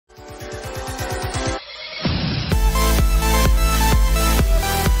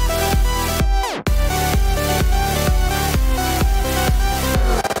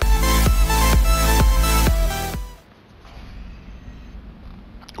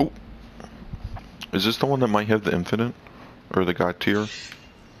Is this the one that might have the infinite? Or the god tier?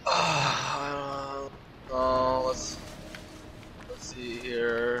 Let's see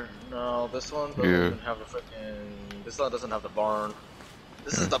here. No, this one doesn't even have the freaking. This one doesn't have the barn.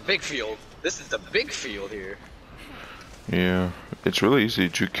 This is the big field. This is the big field here. Yeah, it's really easy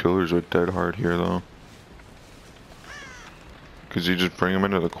to shoot killers with dead hard here though. Cause you just bring them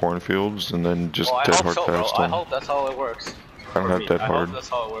into the cornfields and then just dead hard past them. I hope that's how it works. I don't have dead hard. I hope that's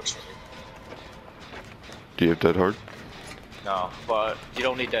how it works for me. Do you have dead hard? No, but you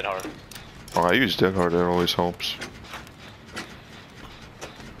don't need dead hard. Oh, I use dead hard. That always helps.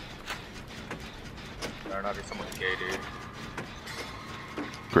 Better not be someone gay, dude.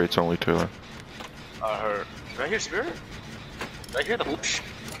 Great's only two. I heard. Did I hear spirit? Did I hear the whoosh?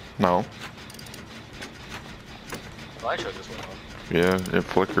 No. Well, I showed this one on. Yeah, it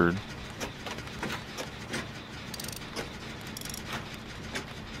flickered.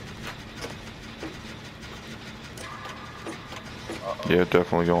 Uh-oh. Yeah,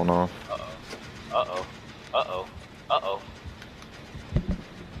 definitely going off. Uh-oh. Uh-oh. Uh-oh.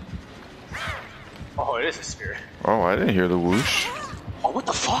 Oh, it is a spirit. Oh, I didn't hear the whoosh. Oh, what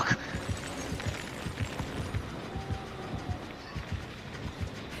the fuck?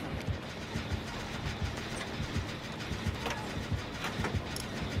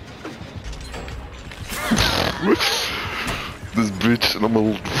 This bitch, and I'm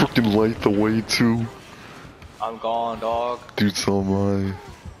gonna freaking light the way too. I'm gone, dog. Dude, so am I.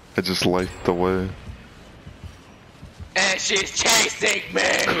 I just light the way. And she's chasing me!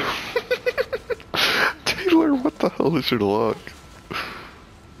 Taylor, what the hell is your luck?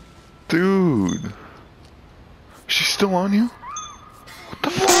 Dude. She's still on you? What the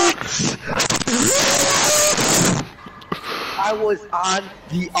fuck? I was on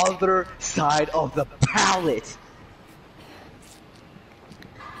the other side of the pallet.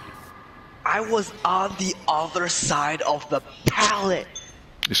 I was on the other side of the pallet.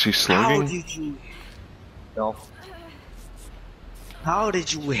 Is she How slugging? did you? No. How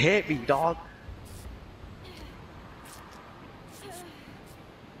did you hit me, dog?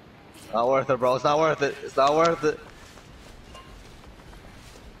 Not worth it, bro. It's not worth it. It's not worth it.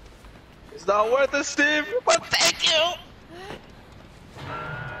 It's not worth it, Steve. But thank you.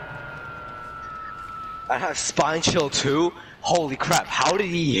 I have spine chill too. Holy crap! How did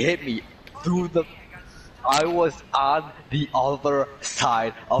he hit me through the? I was on the other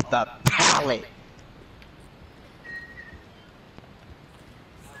side of the pallet.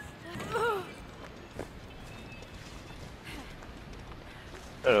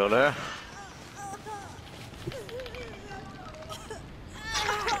 Hello there.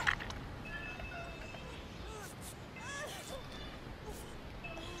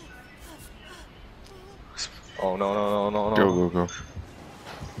 Oh no. Go.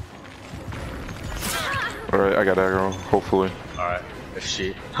 Alright, I got aggro, hopefully. Alright, if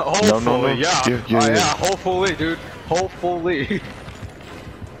she. Hopefully, no. Yeah. Yeah. Hopefully, dude. Hopefully.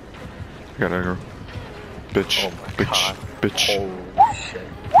 Got aggro. Bitch. Oh my bitch. God. Bitch. Holy shit.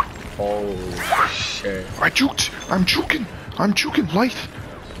 Holy shit. I juked! I'm juking! Light!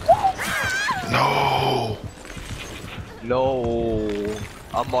 No! No,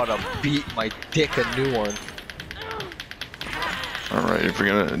 I'm gonna beat my dick a new one. Alright, if you're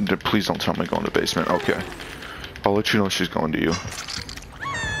gonna. Please don't tell me going to the basement. Okay. I'll let you know she's going to you.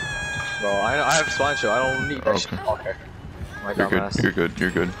 No, I have spine chill. I don't need that shit. Okay. Okay. My You're good. dumbass.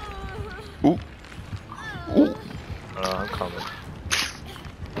 You're good. Ooh. Ooh. I'm coming.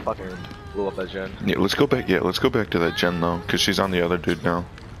 Fucking blew up that gen. Yeah, let's go back. Yeah, let's go back to that gen though, cause she's on the other dude now.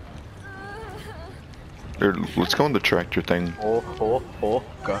 Or let's go on the tractor thing. Oh.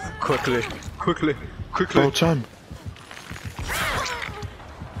 Go. Quickly. Oh, time.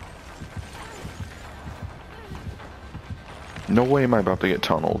 No way am I about to get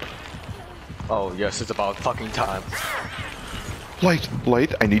tunneled. Oh, yes, it's about fucking time.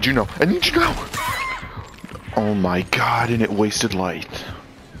 Light, I need you now. Oh my god, and it wasted light.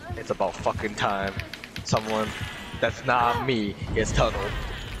 It's about fucking time. Someone that's not me gets tunneled.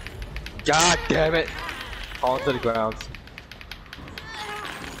 God damn it! Fall to the ground.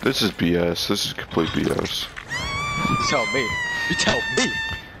 This is BS. This is complete BS. You tell me.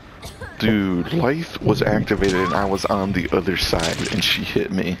 Dude, light was activated and I was on the other side and she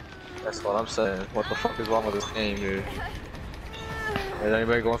hit me. That's what I'm saying. What the fuck is wrong with this game, dude? Is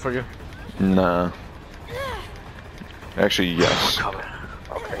anybody going for you? Nah. Actually, yes. I'm coming.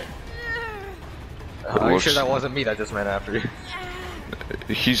 Okay. Are you sure that wasn't me that just ran after you?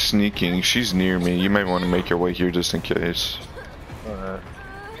 He's sneaking. She's near me. You might want to make your way here just in case.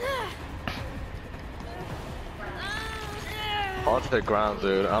 Pause. the ground,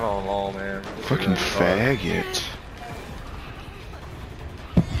 dude. I don't know, man. This is Fucking really hard. faggot.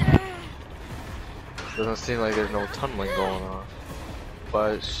 Doesn't seem like there's no tunneling going on,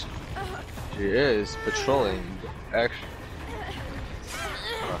 but she is patrolling. Actually,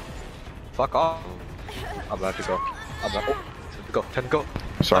 fuck off. I'm about to go. I'm about to go. Time to go.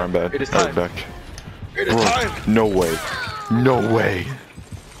 Sorry, I'm bad. It is I'm time. back. It is Bro, time. no way. No way.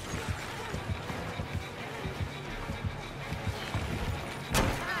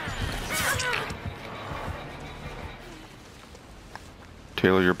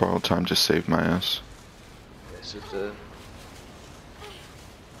 Taylor, your borrowed time just saved my ass. Yes, it did.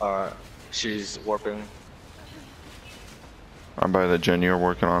 Alright, she's warping. I'm by the gen you're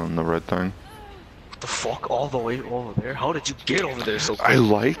working on the red thing. What the fuck? All the way over there? How did you get over there so quick? I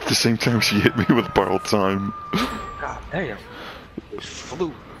liked the same time she hit me with borrowed time. God damn. It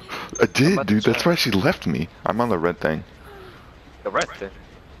flew. I did, about to dude. That's try. why she left me. I'm on the red thing. The red thing.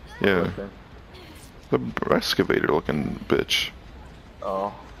 Yeah. Red thing. The excavator looking bitch.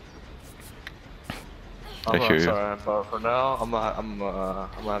 Oh. I hear you. Sorry, but for now, I'm gonna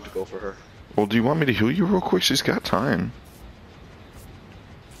have to go for her. Well, do you want me to heal you real quick? She's got time.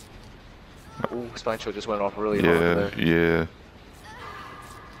 Ooh, Spine Chill just went off really hard Yeah, there. yeah.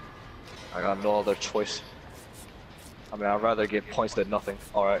 I got no other choice. I mean, I'd rather get points than nothing.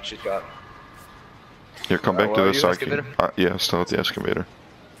 Alright, she's got. Here, come back to Where are the you, side. excavator? Yeah, still at the excavator.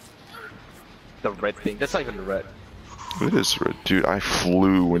 The red thing. That's not even the red. It is red. Dude, I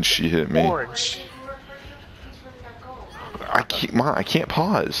flew when she hit me. Orange. I can't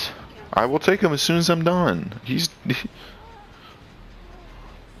pause. I will take him as soon as I'm done. He's... This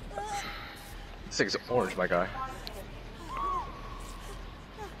thing's orange, my guy.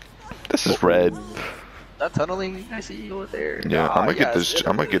 This is red. That tunneling I see over there. Yeah, Ah, I might get yes, this.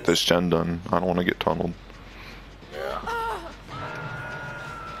 I might get this gen done. I don't want to get tunneled. Yeah.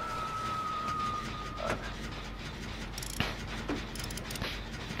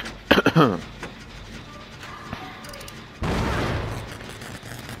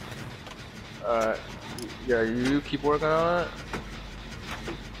 Alright. Yeah, you keep working on it.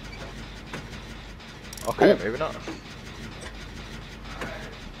 Okay, Ooh. maybe not.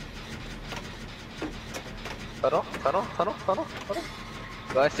 Tunnel.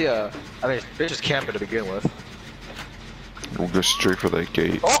 Well, I see I mean, bitch is camping to begin with. We'll go straight for that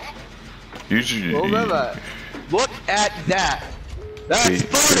gate. Oh! Usually. Look at that. Look at that. That's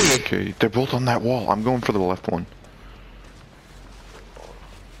funny. Okay, they're both on that wall. I'm going for the left one.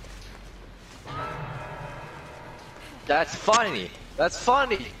 That's funny. That's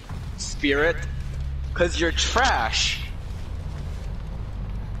funny, Spirit. Cause you're trash.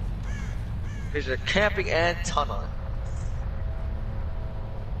 Cause you're camping and tunneling.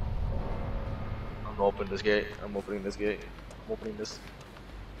 I'm gonna open this gate. I'm opening this gate. I'm opening this.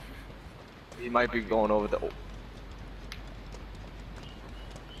 He might be going over the. Oh.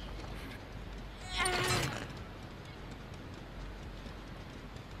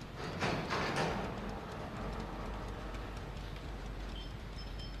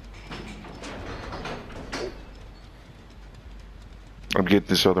 I'll get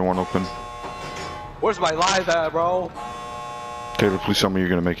this other one open. Where's my live at, bro? Taylor, please tell me you're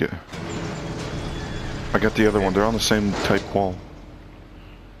gonna make it. I got the other one. They're on the same type wall.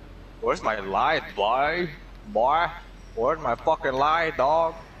 Where's my live, boy? Boy? Where's my fucking live,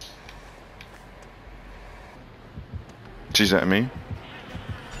 dog? She's at me.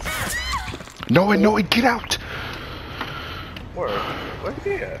 No, get out! Where? Where's the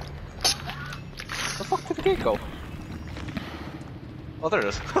gate at? The fuck did the gate go? Oh, there it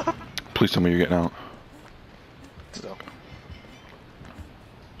is. Please tell me you're getting out. So.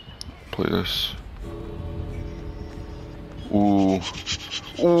 Play this. Ooh.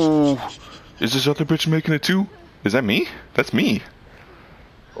 Ooh. Is this other bitch making it too? Is that me? That's me.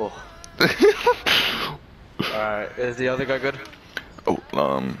 Oh. Alright, is the other guy good?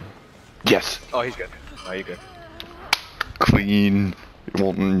 Oh, yes. Oh, he's good. Oh, you good. Clean.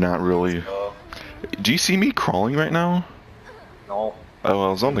 Well, not really. Oh. Do you see me crawling right now? No. Oh,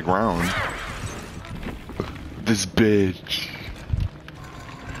 I was on the ground. This bitch.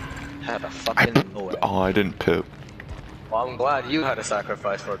 Had a fucking Noah. Oh, I didn't pip. Well, I'm glad you had a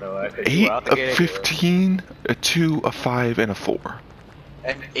sacrifice for Noah. 'Cause you 8, were out the a gate 15, a 2, a 5, and a 4. anyway.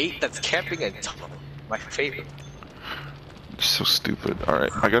 And 8 that's camping and tunnel. My favorite. So stupid.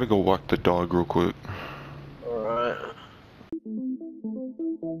 Alright, I gotta go walk the dog real quick. Alright.